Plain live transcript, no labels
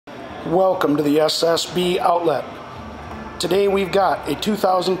Welcome to the SSB outlet. Today we've got a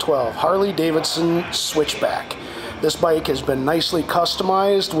 2012 Harley Davidson Switchback. This bike has been nicely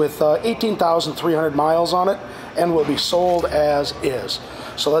customized with 18,300 miles on it and will be sold as is.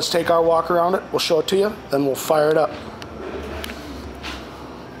 So let's take our walk around it, we'll show it to you, then we'll fire it up.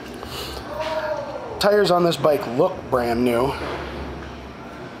 Tires on this bike look brand new.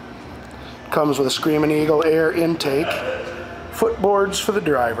 Comes with a Screamin' Eagle air intake, footboards for the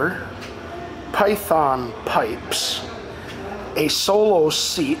driver, Python pipes, a solo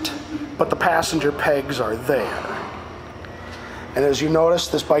seat, but the passenger pegs are there. And as you notice,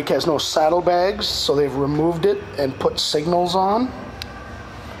 this bike has no saddlebags, so they've removed it and put signals on.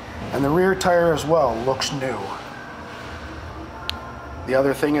 And the rear tire as well looks new. The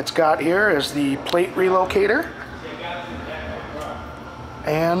other thing it's got here is the plate relocator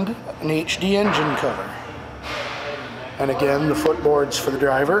and an HD engine cover. And again, the footboards for the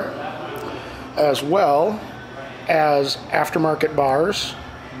driver, as well as aftermarket bars,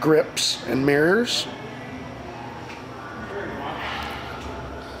 grips, and mirrors.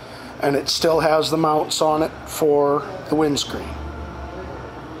 And it still has the mounts on it for the windscreen.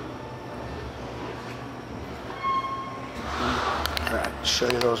 All right, show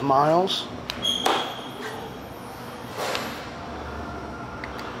you those miles.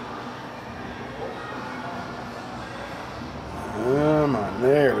 Come on,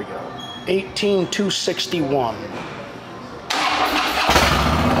 there we go. 18,261.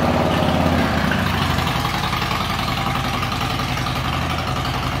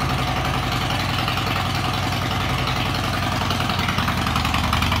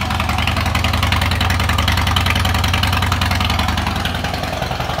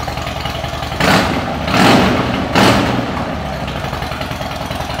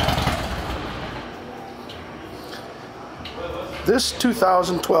 This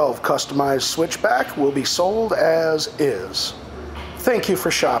 2012 customized Switchback will be sold as is. Thank you for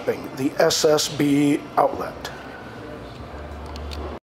shopping the SSB outlet.